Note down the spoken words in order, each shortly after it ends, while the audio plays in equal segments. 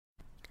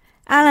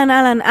אהלן,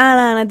 אהלן,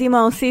 אהלן, עדי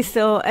מאור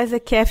סיסו, איזה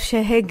כיף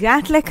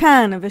שהגעת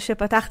לכאן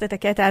ושפתחת את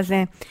הקטע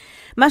הזה.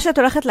 מה שאת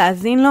הולכת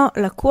להאזין לו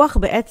לקוח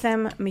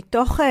בעצם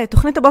מתוך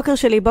תוכנית הבוקר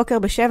שלי, בוקר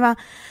בשבע,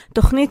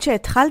 תוכנית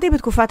שהתחלתי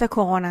בתקופת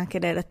הקורונה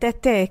כדי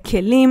לתת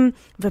כלים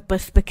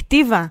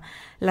ופרספקטיבה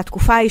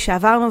לתקופה ההיא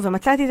שעברנו,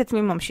 ומצאתי את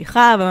עצמי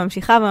ממשיכה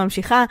וממשיכה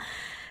וממשיכה,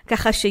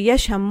 ככה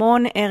שיש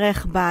המון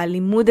ערך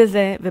בלימוד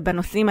הזה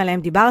ובנושאים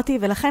עליהם דיברתי,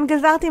 ולכן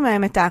גזרתי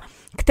מהם את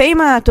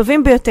הקטעים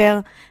הטובים ביותר,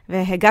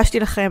 והגשתי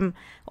לכם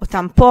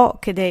אותם פה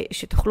כדי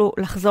שתוכלו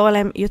לחזור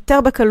עליהם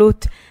יותר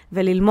בקלות,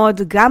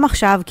 וללמוד גם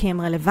עכשיו כי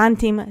הם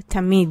רלוונטיים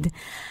תמיד.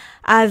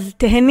 אז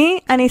תהני,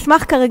 אני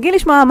אשמח כרגיל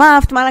לשמוע מה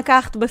אהבת, מה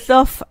לקחת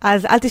בסוף,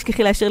 אז אל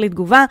תשכחי להשאיר לי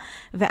תגובה,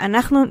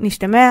 ואנחנו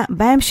נשתמע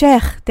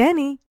בהמשך.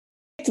 תהני.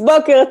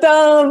 בוקר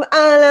טוב,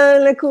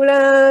 אהלן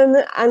לכולן,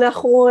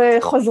 אנחנו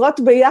חוזרות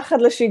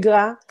ביחד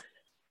לשגרה,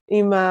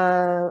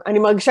 אני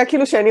מרגישה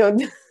כאילו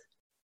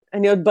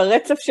אני עוד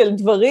ברצף של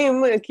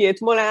דברים, כי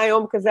אתמול היה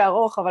יום כזה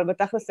ארוך, אבל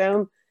בתכלס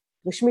היום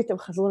רשמית הם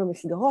חזרו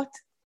למסגרות,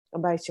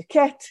 הבית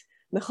שקט,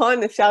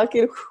 נכון?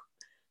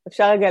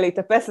 אפשר רגע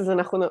להתאפס, אז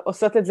אנחנו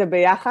עושות את זה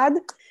ביחד,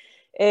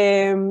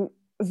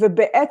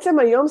 ובעצם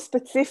היום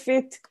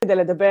ספציפית, כדי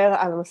לדבר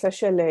על הנושא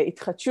של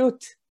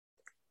התחדשות,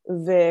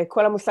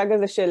 וכל המושג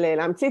הזה של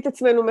להמציא את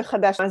עצמנו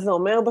מחדש, מה זה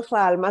אומר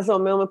בכלל, מה זה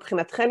אומר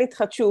מבחינתכן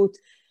התחדשות,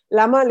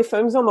 למה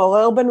לפעמים זה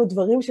מעורר בנו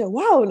דברים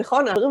שוואו,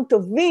 נכון, דברים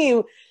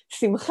טובים,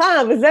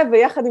 שמחה וזה,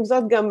 ויחד עם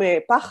זאת גם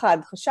פחד,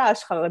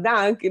 חשש,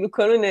 חרדה, כאילו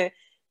כל מיני,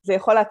 זה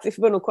יכול להציף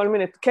בנו כל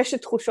מיני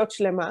קשת תחושות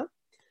שלמה,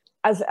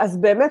 אז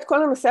באמת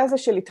כל הנושא הזה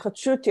של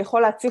התחדשות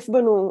יכול להציף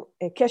בנו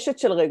קשת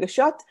של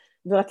רגשות,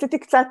 ורציתי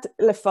קצת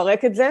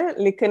לפרק את זה,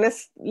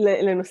 להיכנס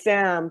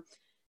לנושא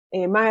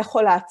מה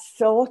יכול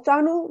לעצור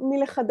אותנו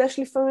מלחדש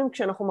לפעמים,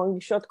 כשאנחנו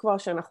מרגישות כבר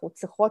שאנחנו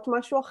צריכות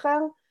משהו אחר,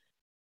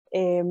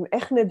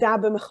 איך נדע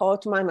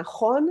במחאות מה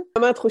נכון. זאת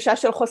אומרת, תחושה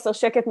של חוסר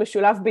שקט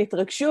משולב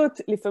בהתרגשות,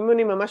 לפעמים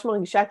אני ממש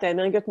מרגישה את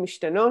האנרגיות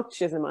משתנות,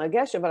 שזה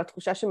מרגש, אבל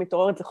התחושה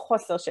שמתעוררת זה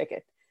חוסר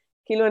שקט.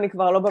 כאילו אני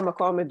כבר לא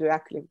במקום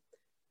המדויק לי.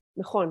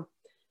 נכון.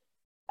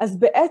 אז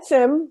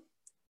בעצם,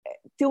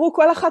 תראו,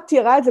 כל אחת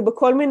תיארה את זה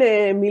בכל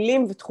מיני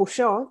מילים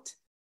ותחושות,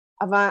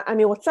 אבל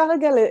אני רוצה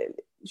רגע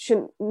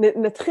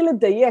שנתחיל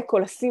לדייק או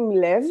לשים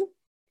לב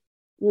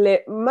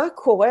למה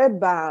קורה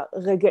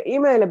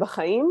ברגעים האלה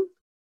בחיים,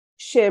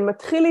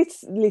 שמתחיל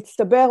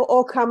להצטבר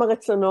או כמה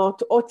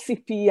רצונות, או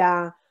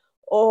ציפייה,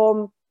 או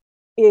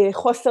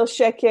חוסר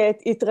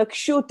שקט,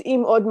 התרגשות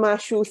עם עוד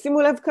משהו.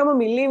 שימו לב כמה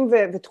מילים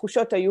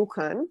ותחושות היו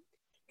כאן,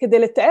 כדי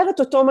לתאר את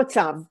אותו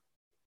מצב.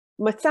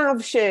 מצב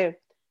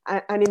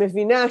שאני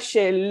מבינה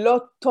שלא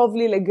טוב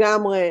לי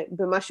לגמרי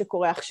במה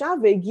שקורה עכשיו,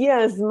 והגיע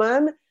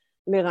הזמן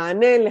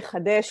לרענן,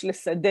 לחדש,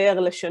 לסדר,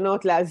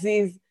 לשנות,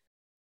 להזיז.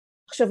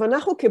 עכשיו,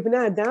 אנחנו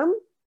כבני אדם,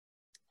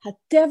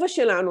 הטבע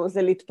שלנו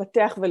זה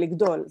להתפתח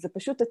ולגדול. זה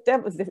פשוט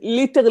הטבע, זה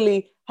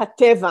ליטרלי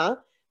הטבע,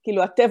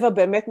 כאילו הטבע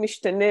באמת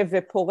משתנה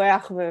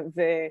ופורח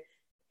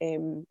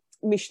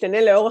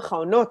ומשתנה לאורך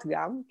העונות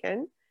גם, כן?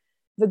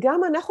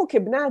 וגם אנחנו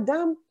כבני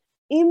אדם,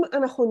 אם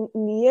אנחנו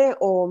נהיה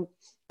או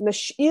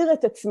נשאיר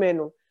את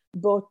עצמנו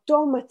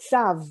באותו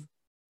מצב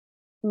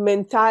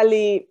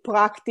מנטלי,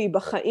 פרקטי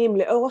בחיים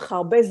לאורך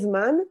הרבה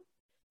זמן,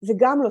 זה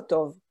גם לא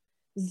טוב.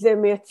 זה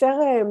מייצר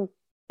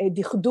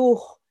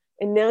דכדוך,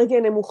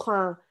 אנרגיה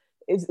נמוכה,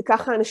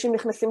 ככה אנשים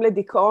נכנסים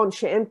לדיכאון,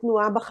 שאין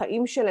תנועה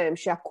בחיים שלהם,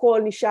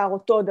 שהכל נשאר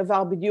אותו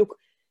דבר בדיוק,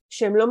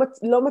 שהם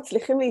לא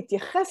מצליחים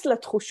להתייחס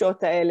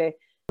לתחושות האלה.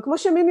 כמו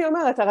שמימי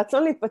אומרת,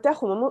 הרצון להתפתח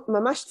הוא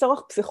ממש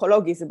צורך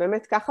פסיכולוגי, זה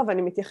באמת ככה,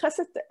 ואני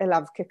מתייחסת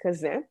אליו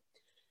ככזה,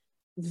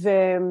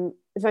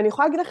 ואני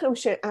יכולה להגיד לכם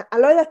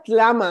שאני לא יודעת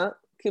למה,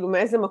 כאילו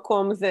מאיזה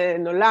מקום זה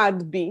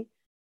נולד בי,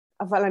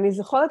 אבל אני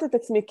זוכרת את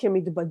עצמי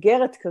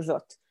כמתבגרת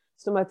כזאת.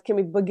 זאת אומרת,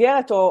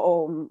 כמתבגרת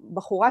או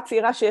בחורה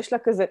צעירה שיש לה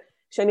כזה,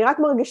 שאני רק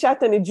מרגישה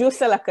את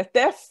הניג'וס על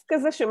הכתף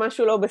כזה,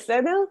 שמשהו לא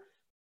בסדר,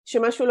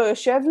 שמשהו לא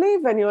יושב לי,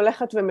 ואני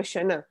הולכת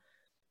ומשנה.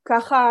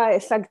 ככה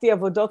השגתי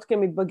עבודות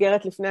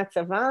כמתבגרת לפני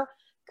הצבא,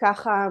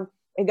 ככה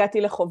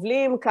הגעתי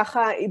לחובלים,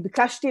 ככה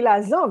ביקשתי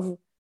לעזוב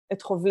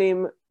את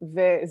חובלים,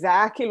 וזה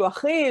היה כאילו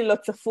הכי לא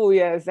צפוי,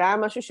 זה היה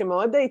משהו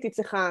שמאוד הייתי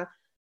צריכה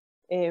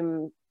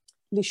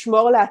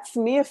לשמור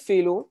לעצמי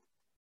אפילו,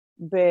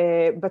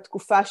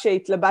 בתקופה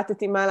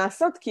שהתלבטתי מה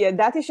לעשות, כי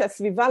ידעתי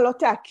שהסביבה לא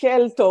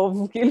תעכל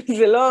טוב, כאילו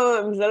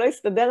זה לא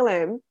יסתדר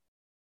להם,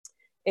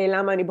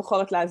 למה אני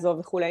בוחרת לעזוב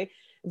וכולי,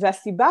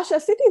 והסיבה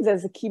שעשיתי את זה,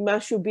 זה כי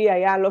משהו בי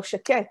היה לא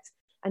שקט.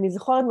 אני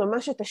זוכרת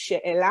ממש את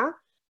השאלה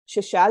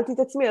ששאלתי את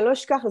עצמי, אני לא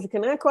אשכח, זה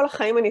כנראה כל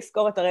החיים אני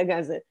אזכור את הרגע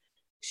הזה,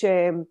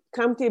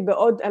 שקמתי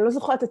אני לא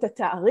זוכרת את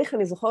התאריך,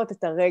 אני זוכרת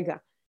את הרגע,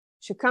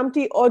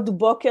 שקמתי עוד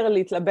בוקר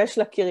להתלבש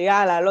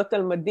לקריה, לעלות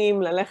על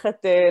מדים,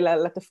 ללכת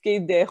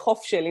לתפקיד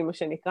חוף שלי, מה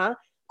שנקרא,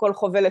 כל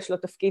חובל יש לו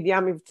תפקיד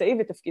ים מבצעי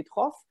ותפקיד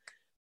חוף,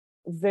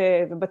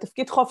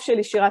 ובתפקיד חוף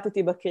שלי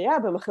שירתתי בקריה,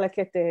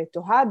 במחלקת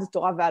תוהד,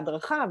 תורה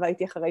והדרכה,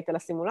 והייתי אחראית על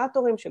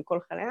הסימולטורים של כל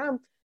חיל הים,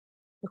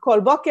 וכל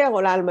בוקר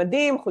עולה על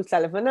מדים, חולצה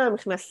לבנה,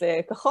 מכנס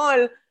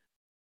כחול,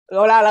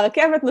 עולה על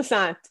הרכבת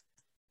נוסעת.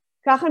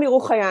 ככה נראו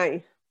חיי.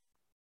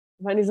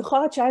 ואני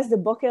זוכרת שהיה איזה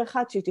בוקר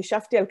אחד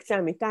שהתיישבתי על קצה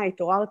המיטה,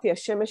 התעוררתי,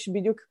 השמש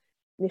בדיוק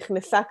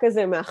נכנסה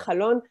כזה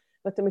מהחלון,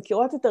 ואתם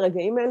מכירות את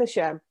הרגעים האלה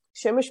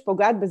שהשמש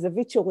פוגעת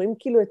בזווית שרואים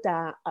כאילו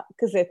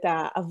כזה את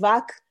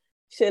האבק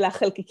של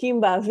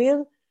החלקיקים באוויר,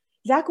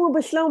 זה היה כמו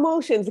בסלואו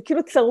מושן, זה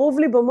כאילו צרוב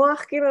לי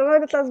במוח, כאילו אני לא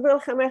יודעת להסביר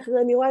לכם איך,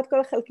 אני רואה את כל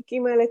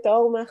החלקיקים האלה, את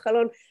האור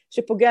מהחלון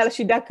שפוגע על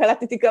השידה,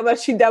 קלטתי כמה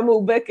השידה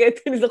מאובקת,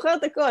 אני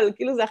זוכרת הכל,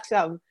 כאילו זה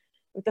עכשיו.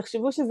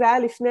 ותחשבו שזה היה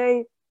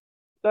לפני,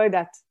 לא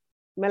יודעת,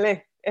 מלא,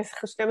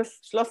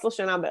 13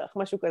 שנה בערך,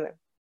 משהו כזה.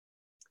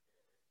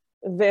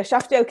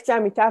 וישבתי על קצה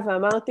המיטה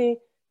ואמרתי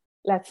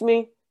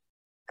לעצמי,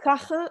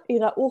 ככה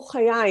ייראו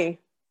חיי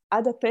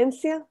עד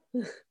הפנסיה?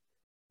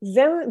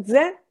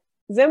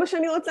 זה מה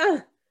שאני רוצה.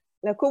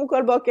 לקום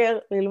כל בוקר,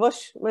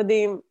 ללבוש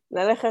מדים,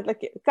 ללכת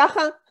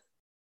ככה.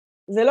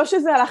 זה לא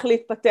שזה הלך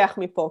להתפתח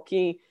מפה,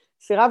 כי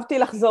סירבתי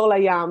לחזור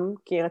לים,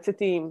 כי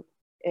רציתי,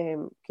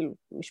 כאילו,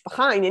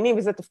 משפחה, עניינים,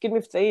 וזה תפקיד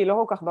מבצעי, לא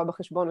כל כך בא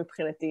בחשבון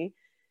מבחינתי.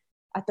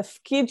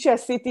 התפקיד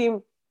שעשיתי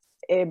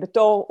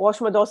בתור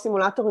ראש מדור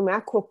סימולטורים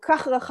היה כל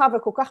כך רחב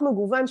וכל כך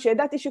מגוון,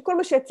 שידעתי שכל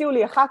מה שהציעו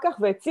לי אחר כך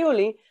והציעו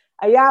לי,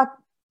 היה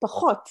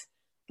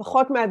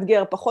פחות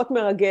מאתגר, פחות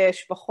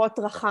מרגש, פחות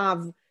רחב,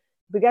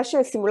 בגלל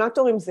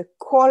שסימולטורים זה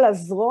כל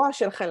הזרוע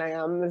של חיל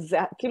הים, זה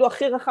כאילו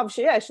הכי רחב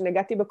שיש,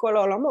 נגעתי בכל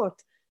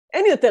העולמות,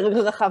 אין יותר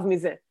רחב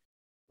מזה.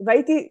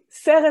 והייתי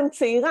סרן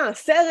צעירה,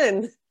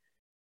 סרן,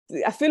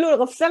 אפילו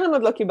רב סרן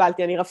עוד לא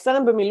קיבלתי, אני רב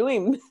סרן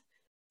במילואים,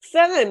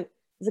 סרן,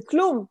 זה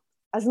כלום.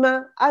 אז מה,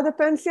 עד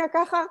הפנסיה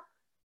ככה?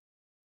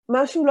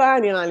 משהו לא היה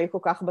נראה לי כל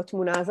כך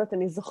בתמונה הזאת,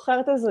 אני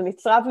זוכרת את זה,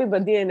 נצרב לי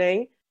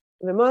ב-DNA,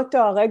 ומאותו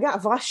הרגע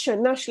עברה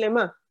שנה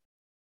שלמה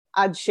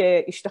עד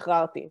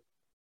שהשתחררתי.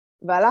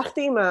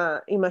 והלכתי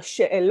עם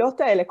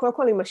השאלות האלה, קודם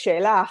כל עם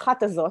השאלה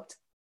האחת הזאת,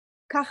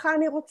 ככה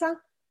אני רוצה?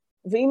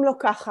 ואם לא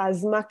ככה,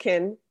 אז מה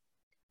כן?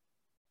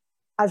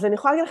 אז אני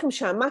יכולה להגיד לכם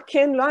שהמה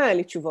כן לא היה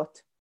לי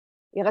תשובות.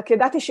 רק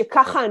ידעתי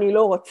שככה אני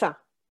לא רוצה.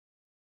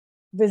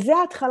 וזה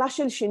ההתחלה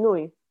של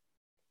שינוי.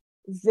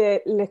 זה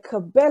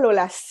לקבל או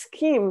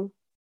להסכים,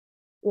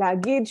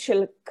 להגיד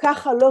של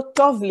ככה לא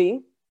טוב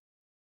לי,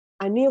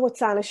 אני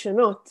רוצה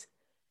לשנות.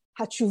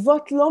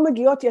 התשובות לא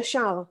מגיעות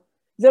ישר.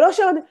 זה לא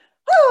שעוד,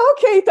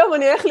 אוקיי, טוב,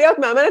 אני הולך להיות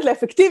מאמנת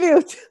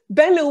לאפקטיביות,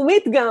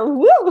 בינלאומית גם,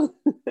 וואו.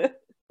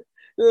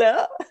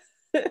 לא.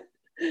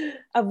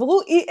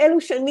 עברו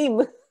אלו שנים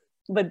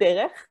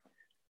בדרך.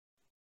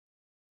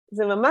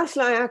 זה ממש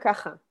לא היה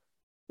ככה.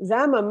 זה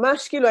היה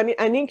ממש, כאילו,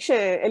 אני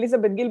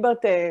כשאליזבת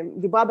גילברט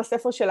דיברה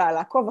בספר שלה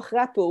לעקוב אחרי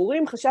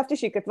הפעורים, חשבתי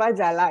שהיא כתבה את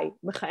זה עליי,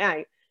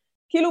 בחיי.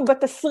 כאילו,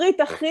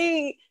 בתסריט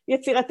הכי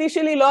יצירתי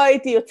שלי לא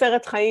הייתי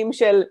יוצרת חיים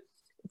של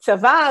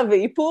צבא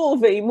ואיפור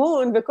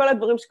ואימון וכל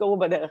הדברים שקרו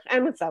בדרך.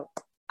 אין מצב.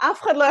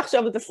 אף אחד לא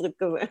יחשוב בתסריט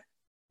כזה.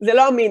 זה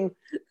לא אמין.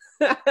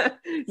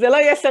 זה לא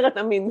יהיה סרט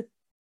אמין.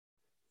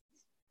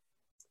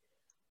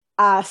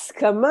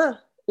 ההסכמה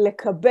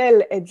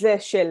לקבל את זה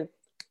של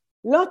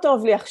לא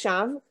טוב לי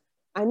עכשיו,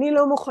 אני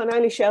לא מוכנה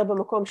להישאר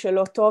במקום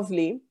שלא טוב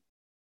לי,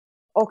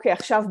 אוקיי,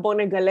 עכשיו בוא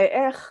נגלה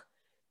איך,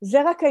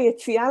 זה רק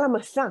היציאה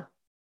למסע.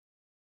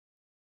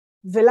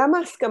 ולמה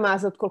ההסכמה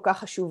הזאת כל כך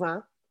חשובה?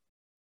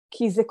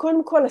 כי זה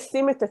קודם כל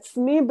לשים את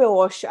עצמי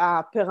בראש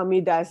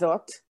הפירמידה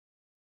הזאת,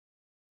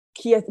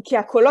 כי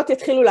הקולות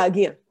יתחילו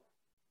להגיע.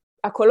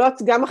 הקולות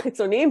גם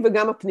החיצוניים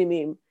וגם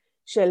הפנימיים,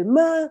 של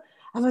מה,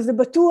 אבל זה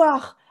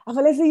בטוח,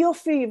 אבל איזה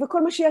יופי,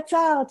 וכל מה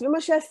שיצרת,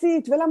 ומה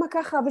שעשית, ולמה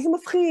ככה, וזה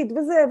מפחיד,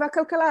 וזה,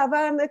 והכלכלה,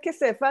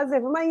 והכסף, וזה,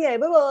 ומה יהיה,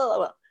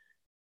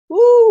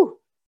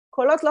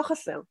 קולות לא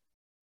חסר.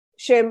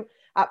 שהם,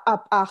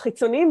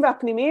 החיצוניים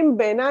והפנימיים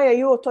בעיניי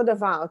היו אותו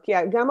דבר, כי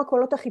גם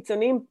הקולות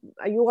החיצוניים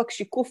היו רק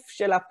שיקוף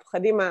של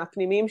הפחדים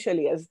הפנימיים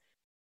שלי, אז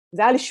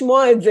זה היה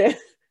לשמוע את זה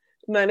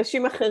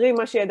מאנשים אחרים,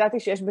 מה שידעתי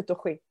שיש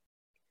בתוכי.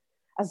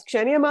 אז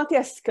כשאני אמרתי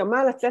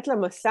הסכמה לצאת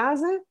למסע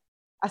הזה,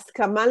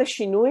 הסכמה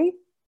לשינוי,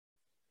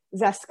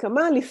 זה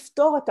הסכמה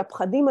לפתור את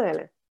הפחדים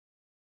האלה.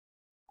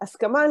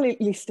 הסכמה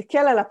להסתכל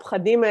על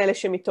הפחדים האלה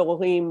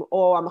שמתעוררים,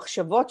 או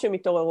המחשבות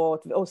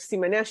שמתעוררות, או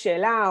סימני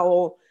השאלה,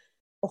 או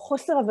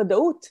חוסר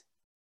הוודאות,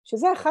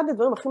 שזה אחד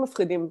הדברים הכי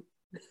מפחידים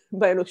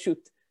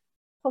באנושות.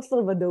 חוסר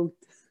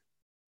ודאות.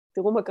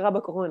 תראו מה קרה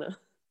בקורונה.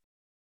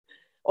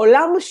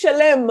 עולם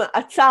שלם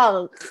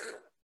עצר.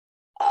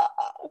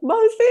 מה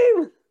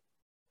עושים?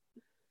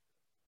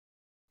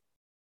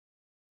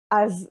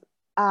 אז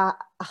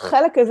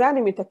החלק הזה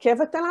אני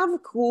מתעכבת עליו,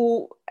 כי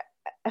הוא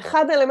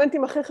אחד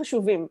האלמנטים הכי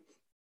חשובים.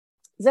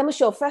 זה מה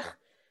שהופך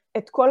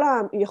את כל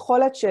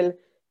היכולת של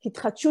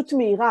התחדשות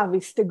מהירה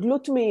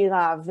והסתגלות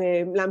מהירה,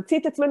 ולהמציא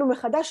את עצמנו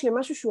מחדש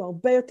למשהו שהוא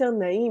הרבה יותר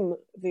נעים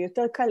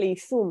ויותר קל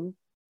ליישום.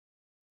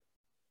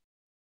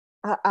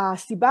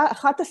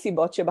 אחת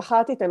הסיבות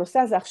שבחרתי את הנושא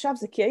הזה עכשיו,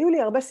 זה כי היו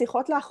לי הרבה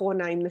שיחות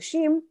לאחרונה עם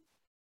נשים,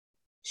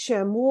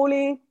 שאמרו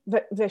לי,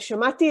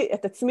 ושמעתי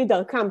את עצמי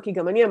דרכם, כי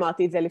גם אני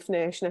אמרתי את זה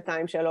לפני 2-3,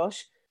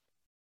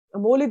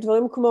 אמרו לי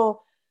דברים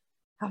כמו,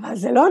 אבל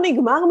זה לא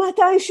נגמר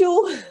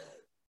מתישהו?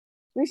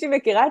 מישהי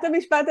מכירה את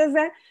המשפט הזה?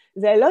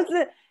 זה לא,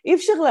 אי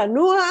אפשר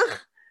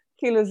לנוח,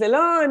 כאילו זה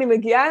לא, אני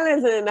מגיעה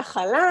לאיזה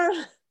נחלה,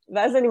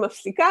 ואז אני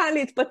מפסיקה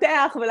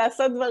להתפתח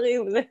ולעשות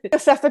דברים.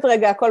 אוספת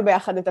רגע הכל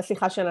ביחד את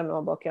השיחה שלנו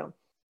הבוקר.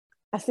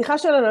 השיחה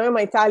שלנו היום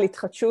הייתה על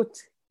התחדשות,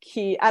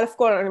 כי א'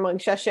 כל אני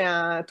מרגישה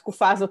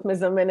שהתקופה הזאת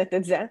מזמנת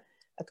את זה,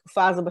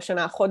 התקופה הזו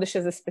בשנה, החודש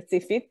הזה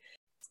ספציפית,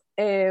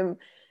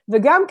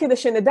 וגם כדי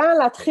שנדע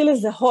להתחיל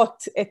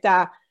לזהות את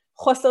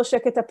החוסר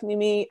שקט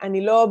הפנימי,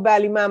 אני לא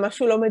בהלימה,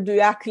 משהו לא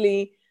מדויק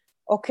לי,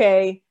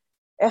 אוקיי,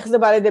 איך זה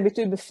בא לידי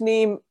ביטוי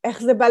בפנים,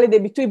 איך זה בא לידי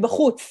ביטוי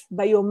בחוץ,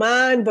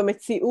 ביומן,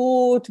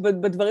 במציאות,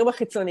 בדברים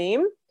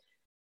החיצוניים,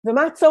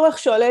 ומה הצורך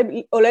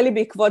שעולה לי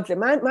בעקבות זה,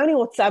 מה אני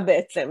רוצה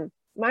בעצם,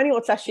 מה אני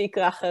רוצה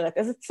שיקרה אחרת,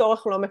 איזה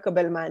צורך לא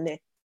מקבל מענה.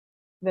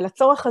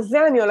 ולצורך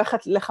הזה אני הולכת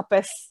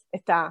לחפש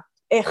את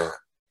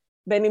האיך,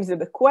 בין אם זה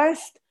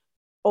בקווסט,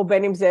 או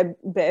בין אם זה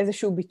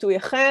באיזשהו ביטוי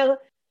אחר,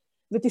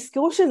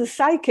 ותזכרו שזה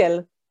סייקל,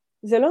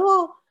 זה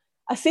לא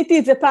עשיתי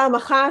את זה פעם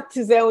אחת,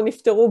 זהו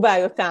נפתרו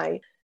בעיותיי.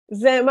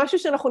 זה משהו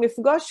שאנחנו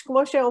נפגוש,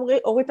 כמו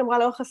שאורית אמרה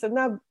לאורך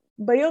הסדנה,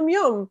 ביום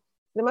יום.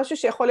 זה משהו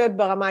שיכול להיות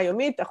ברמה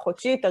היומית,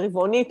 החודשית,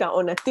 הרבעונית,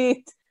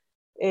 העונתית,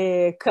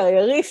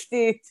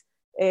 קרייריסטית,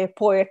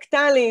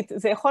 פרויקטלית,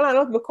 זה יכול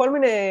לעלות בכל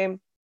מיני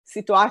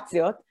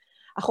סיטואציות.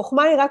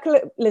 החוכמה היא רק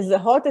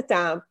לזהות את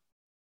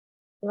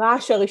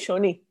הרעש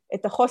הראשוני,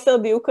 את החוסר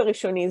דיוק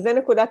הראשוני, זה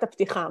נקודת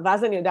הפתיחה,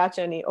 ואז אני יודעת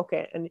שאני,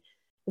 אוקיי, אני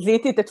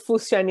זיהיתי את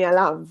הדפוס שאני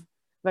עליו,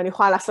 ואני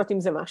יכולה לעשות עם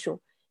זה משהו.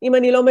 אם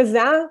אני לא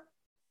מזהה,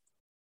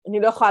 אני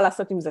לא יכולה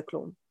לעשות עם זה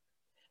כלום.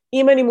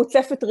 אם אני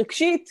מוצפת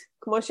רגשית,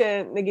 כמו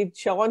שנגיד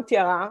שרון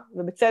תיארה,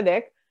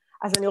 ובצדק,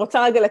 אז אני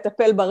רוצה רגע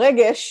לטפל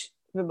ברגש,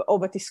 או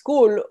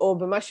בתסכול, או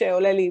במה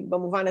שעולה לי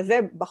במובן הזה,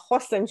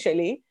 בחוסן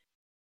שלי,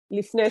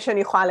 לפני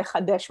שאני יכולה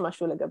לחדש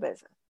משהו לגבי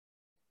זה.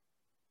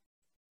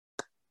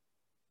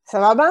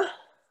 סבבה?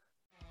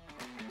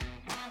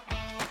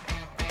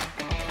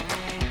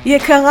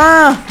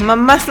 יקרה,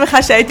 ממש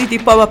שמחה שהיית איתי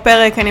פה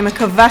בפרק, אני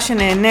מקווה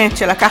שנהנית,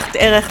 שלקחת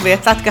ערך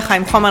ויצאת ככה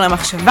עם חומר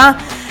למחשבה.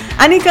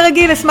 אני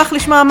כרגיל אשמח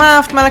לשמוע מה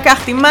אהבת, מה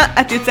לקחתי, מה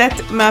את יוצאת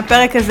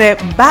מהפרק הזה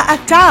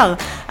באתר.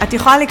 את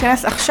יכולה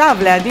להיכנס עכשיו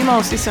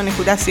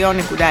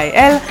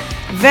ל-adimaosiso.co.il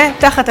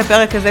ותחת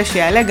הפרק הזה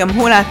שיעלה גם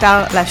הוא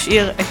לאתר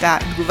להשאיר את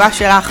התגובה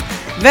שלך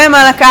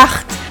ומה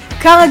לקחת.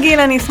 כרגיל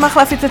אני אשמח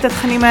להפיץ את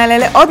התכנים האלה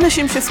לעוד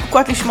נשים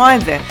שזקוקות לשמוע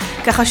את זה,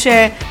 ככה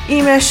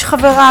שאם יש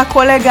חברה,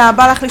 קולגה,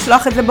 בא לך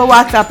לשלוח את זה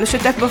בוואטסאפ,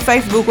 לשתף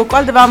בפייסבוק או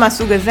כל דבר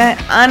מהסוג הזה,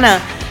 אנא,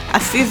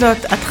 עשי זאת,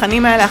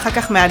 התכנים האלה אחר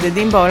כך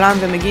מעדדים בעולם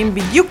ומגיעים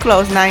בדיוק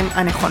לאוזניים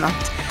הנכונות.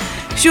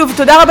 שוב,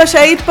 תודה רבה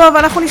שהיית פה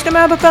ואנחנו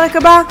נשתמע בפרק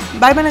הבא,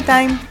 ביי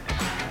בינתיים.